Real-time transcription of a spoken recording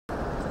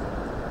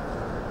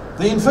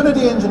The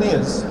Infiniti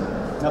engineers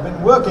have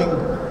been working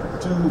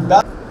to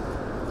balance.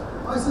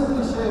 I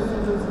certainly share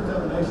Finland's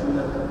determination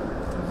that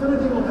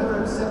Infiniti will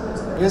never accept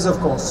this. Is, of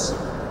course,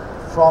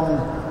 from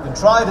the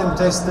tried and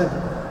tested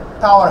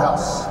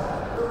powerhouse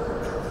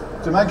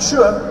to make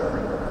sure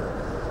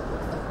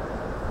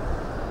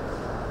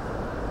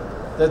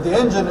that the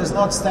engine is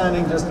not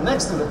standing just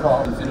next to the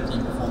car.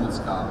 Infiniti performance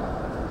car.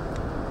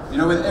 You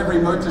know, with every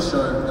motor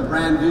show, the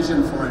brand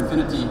vision for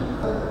Infiniti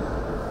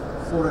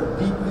for a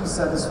deeply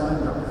satisfying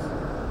drive.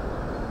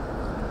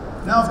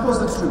 Now, of course,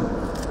 that's true.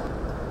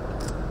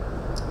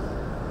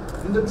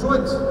 In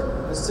Detroit,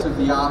 a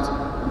state-of-the-art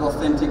and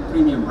authentic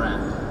premium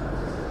brand.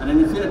 And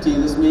in Infiniti,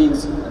 this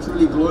means a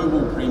truly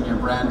global premium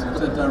brand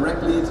that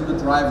directly into the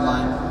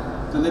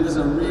driveline delivers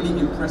a really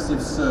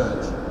impressive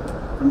surge.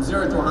 From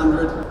 0 to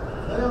 100.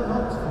 They are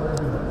not for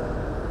everyone.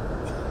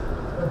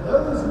 But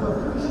those who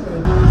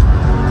appreciate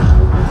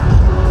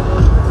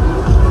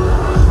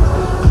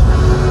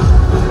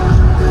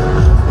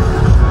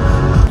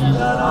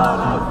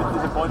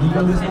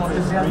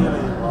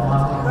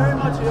very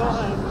much your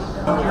hand.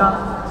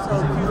 So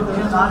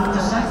European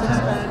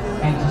architecture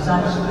and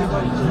design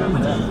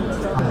Germany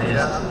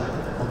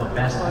of the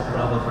best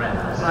global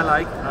brands.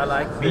 I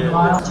like.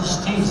 Meanwhile, this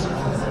taste of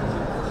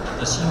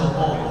the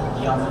COO,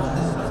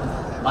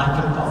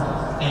 Michael Paul.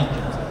 Thank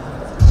you.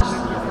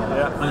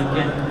 But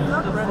again,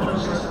 the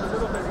first,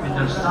 with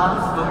the start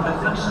of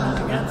production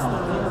and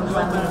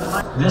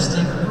let's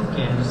take a look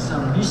at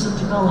some recent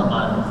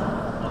development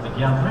of the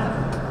Kia brand.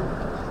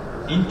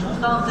 In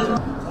 2000,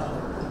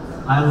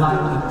 I'd like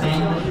to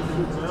thank